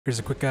Here's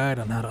a quick guide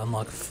on how to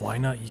unlock Fly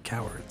Not Ye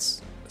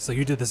Cowards. So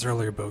you did this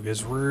earlier,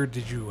 Bogus. Where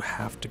did you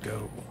have to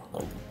go?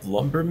 A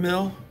lumber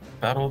mill,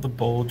 Battle of the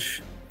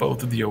Bulge,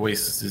 both of the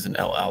oases in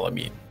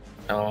Alamein.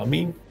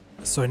 Alamein?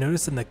 So I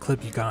noticed in the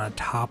clip you got on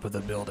top of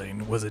the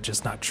building. Was it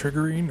just not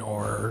triggering,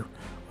 or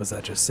was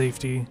that just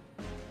safety?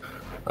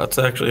 That's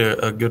actually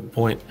a good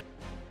point.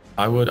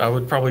 I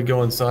would probably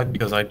go inside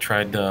because I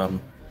tried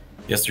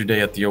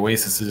yesterday at the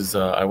oases.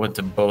 I went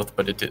to both,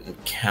 but it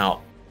didn't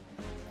count.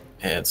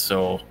 And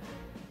so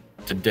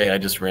today I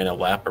just ran a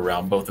lap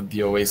around both of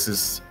the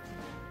oases.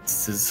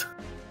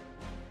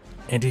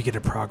 And do you get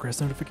a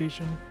progress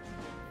notification?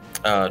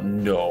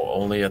 No,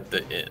 only at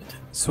the end.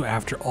 So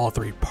after all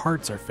three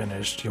parts are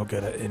finished, you'll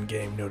get an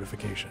in-game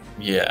notification.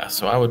 Yeah,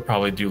 so I would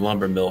probably do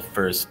lumber mill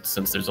first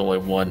since there's only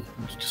one.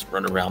 Just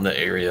run around the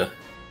area.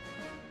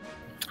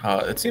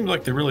 It seems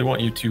like they really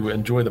want you to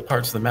enjoy the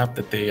parts of the map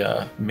that they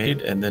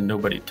made and then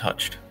nobody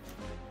touched.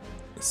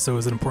 So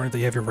is it important that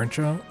you have your wrench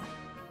out?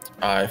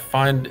 I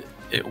find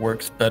it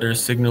works better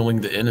signaling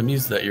the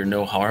enemies that you're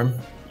no harm.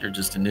 You're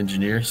just an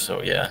engineer,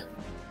 so yeah.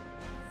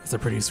 It's a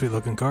pretty sweet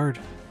looking card.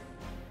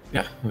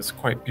 Yeah, it's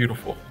quite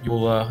beautiful.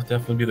 You'll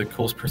definitely be the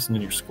coolest person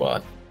in your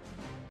squad.